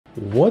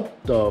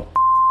What the f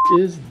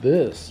is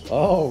this?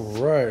 All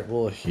right,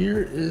 well,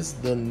 here is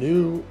the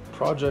new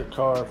project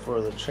car for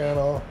the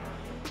channel.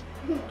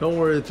 Don't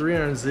worry, the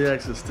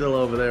 300ZX is still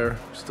over there.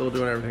 Still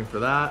doing everything for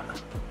that.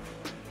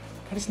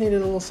 I just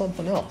needed a little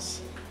something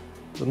else.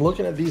 Been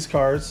looking at these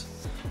cars,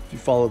 if you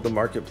followed the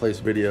marketplace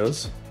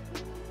videos.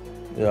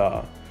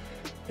 Yeah,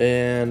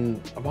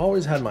 and I've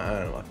always had my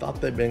eye on them. I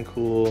thought they'd been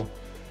cool.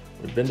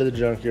 We've been to the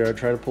junkyard,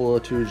 tried to pull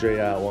a 2J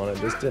out one, it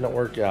just didn't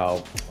work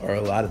out. Or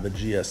a lot of the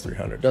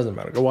GS300, doesn't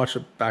matter. Go watch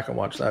it back and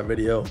watch that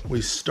video.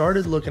 We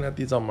started looking at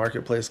these on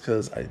marketplace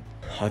because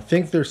I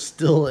think they're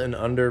still an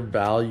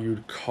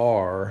undervalued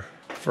car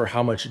for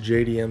how much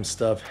JDM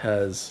stuff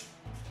has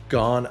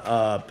gone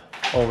up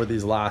over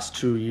these last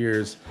 2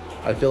 years.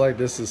 I feel like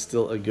this is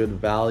still a good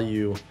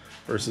value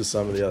versus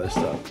some of the other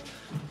stuff.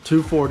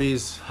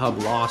 240s have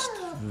lost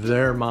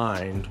their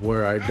mind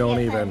where I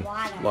don't even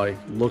like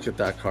look at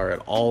that car at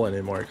all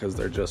anymore because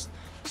they're just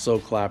so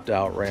clapped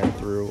out, ran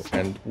through,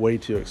 and way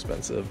too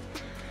expensive.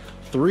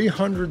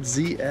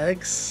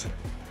 300ZX,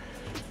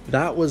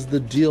 that was the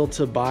deal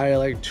to buy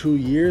like 2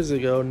 years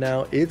ago.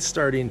 Now it's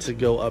starting to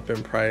go up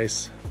in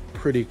price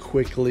pretty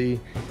quickly,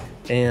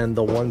 and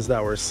the ones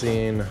that we're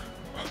seeing,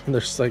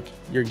 there's like,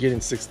 you're getting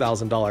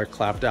 $6,000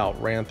 clapped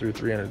out, ran through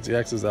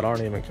 300ZXs that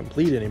aren't even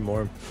complete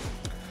anymore.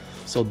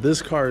 So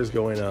this car is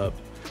going up.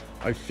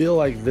 I feel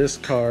like this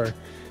car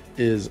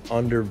is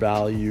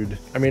undervalued.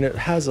 I mean, it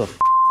has a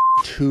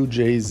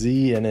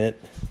 2JZ in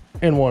it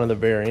in one of the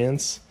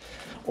variants,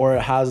 or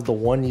it has the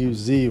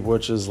 1UZ,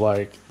 which is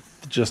like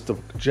just a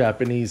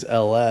Japanese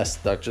LS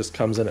that just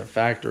comes in at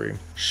factory.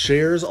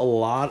 Shares a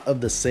lot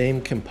of the same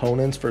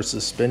components for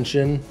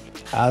suspension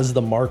as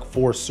the Mark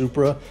IV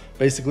Supra.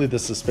 Basically, the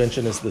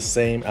suspension is the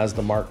same as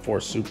the Mark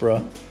IV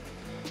Supra.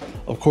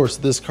 Of course,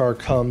 this car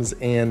comes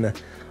in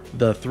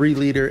the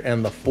 3-liter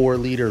and the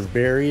 4-liter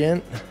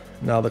variant.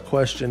 Now the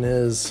question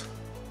is,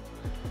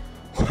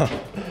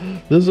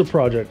 this is a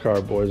project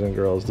car, boys and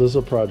girls. This is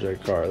a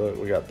project car.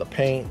 Look, we got the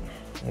paint.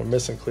 We're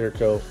missing clear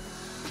coat.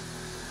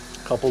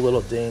 A couple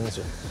little dings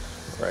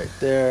right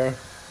there.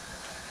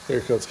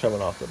 Clear coat's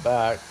coming off the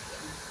back.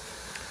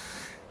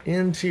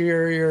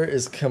 Interior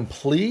is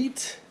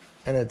complete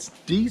and it's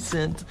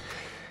decent,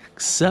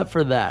 except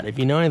for that. If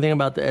you know anything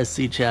about the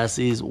SC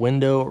chassis,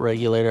 window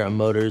regulator and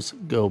motors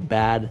go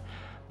bad.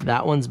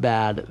 That one's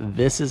bad.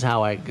 This is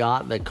how I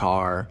got the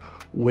car,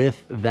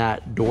 with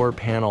that door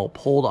panel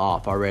pulled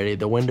off already.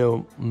 The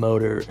window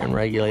motor and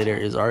regulator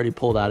is already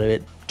pulled out of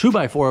it.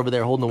 2x4 over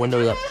there holding the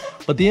windows up.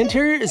 But the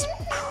interior is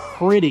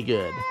pretty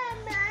good.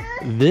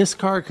 This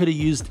car could have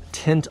used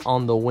tint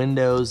on the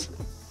windows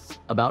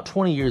about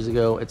 20 years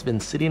ago. It's been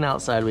sitting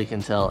outside, we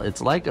can tell.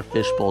 It's like a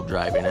fishbowl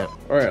driving it.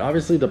 All right,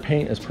 obviously the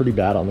paint is pretty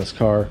bad on this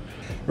car.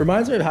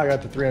 Reminds me of how I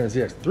got the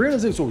 300ZX.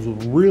 300ZX was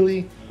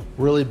really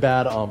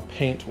bad on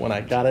paint when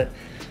I got it.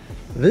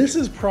 This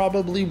is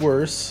probably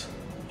worse.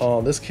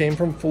 This came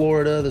from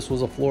Florida. This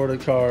was a Florida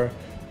car.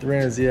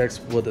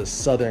 300ZX was a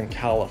Southern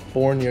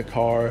California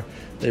car.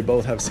 They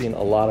both have seen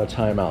a lot of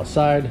time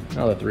outside.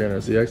 Now the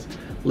 300ZX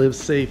lives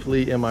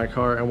safely in my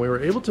car, and we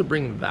were able to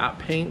bring that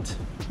paint.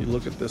 You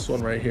look at this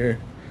one right here,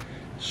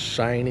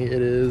 shiny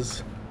it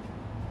is.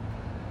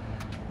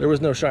 There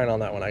was no shine on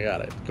that when I got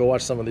it. Go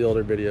watch some of the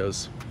older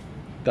videos.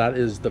 That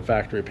is the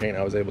factory paint.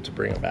 I was able to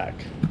bring it back.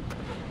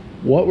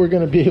 What we're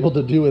going to be able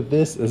to do with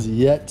this is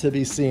yet to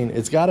be seen.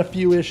 It's got a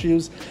few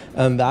issues,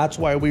 and that's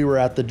why we were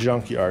at the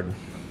junkyard.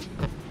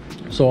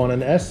 So on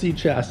an SC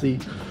chassis,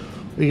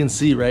 we can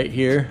see right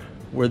here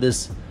where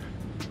this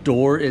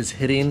door is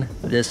hitting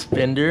this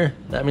fender.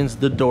 That means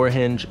the door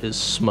hinge is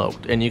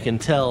smoked, and you can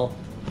tell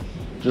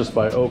just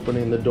by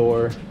opening the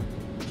door.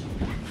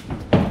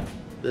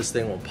 This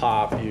thing will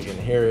pop, you can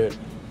hear it.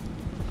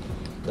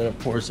 Then of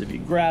course, if you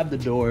grab the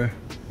door,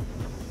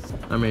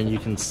 I mean, you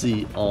can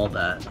see all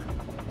that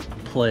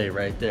play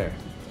right there.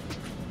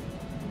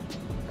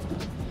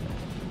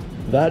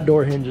 That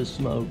door hinge is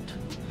smoked.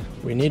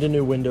 We need a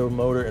new window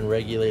motor and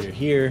regulator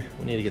here.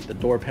 We need to get the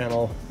door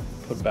panel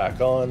put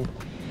back on.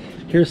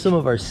 Here's some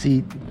of our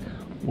seat.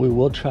 We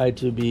will try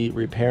to be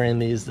repairing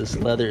these. This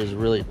leather is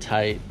really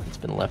tight. It's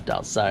been left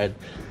outside.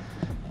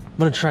 I'm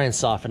gonna try and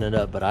soften it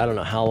up, but I don't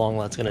know how long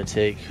that's gonna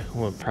take.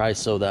 I'm gonna probably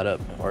sew that up,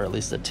 or at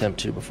least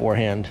attempt to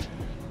beforehand.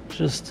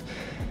 Just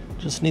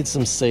needs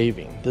some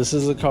saving. This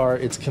is a car,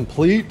 it's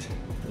complete.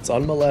 It's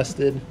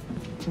unmolested.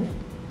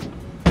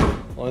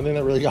 Only thing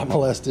that really got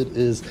molested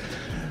is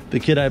the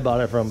kid I bought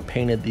it from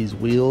painted these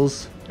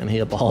wheels, and he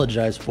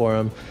apologized for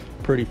them.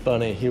 Pretty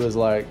funny. He was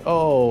like,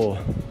 oh,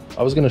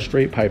 I was gonna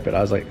straight pipe it.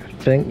 I was like,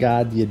 thank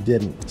God you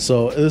didn't.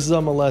 So this is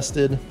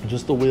unmolested,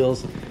 just the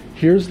wheels.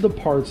 Here's the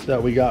parts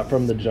that we got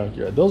from the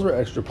junkyard. Those were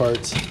extra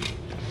parts.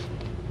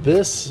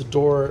 This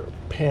door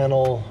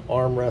panel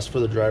armrest for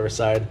the driver's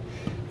side,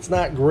 it's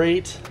not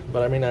great,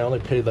 but I mean, I only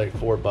paid like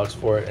 $4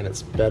 for it, and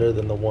it's better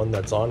than the one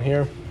that's on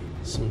here.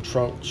 Some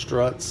trunk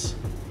struts.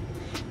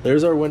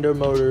 There's our window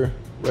motor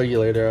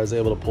regulator I was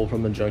able to pull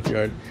from the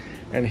junkyard.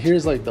 And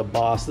here's like the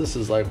boss. This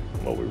is like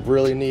what we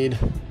really need,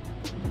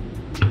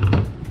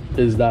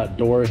 is that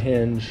door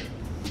hinge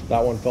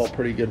That one felt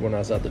pretty good when I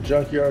was at the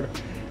junkyard,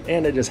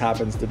 and it just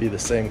happens to be the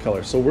same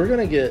color. So we're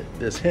gonna get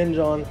this hinge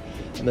on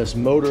and this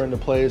motor into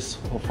place.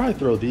 We'll probably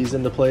throw these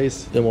into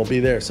place, then we'll be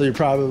there. So you're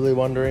probably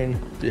wondering,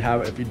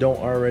 if you don't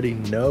already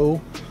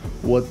know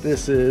what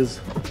this is,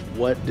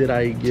 what did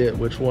I get,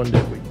 which one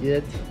did we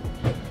get?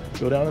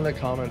 Go down in the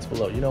comments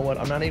below. You know what,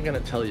 I'm not even gonna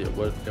tell you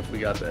what if we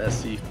got the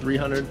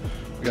SC300,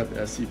 we got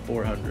the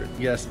SC400.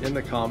 Yes, in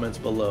the comments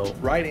below.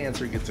 Right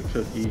answer gets a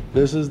cookie.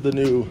 This is the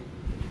new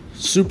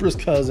Supra's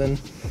cousin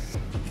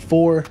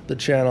for the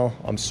channel.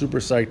 I'm super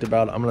psyched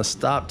about it. I'm gonna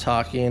stop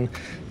talking.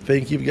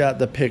 Think you've got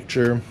the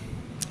picture.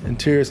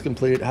 Interior is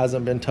complete,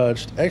 hasn't been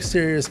touched.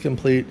 Exterior is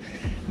complete,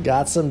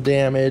 got some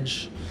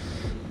damage.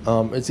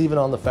 It's even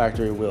on the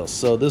factory wheels.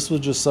 So this was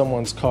just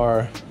someone's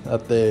car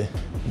that they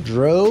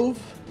drove,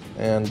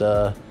 and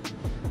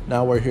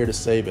now we're here to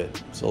save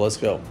it. So let's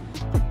go.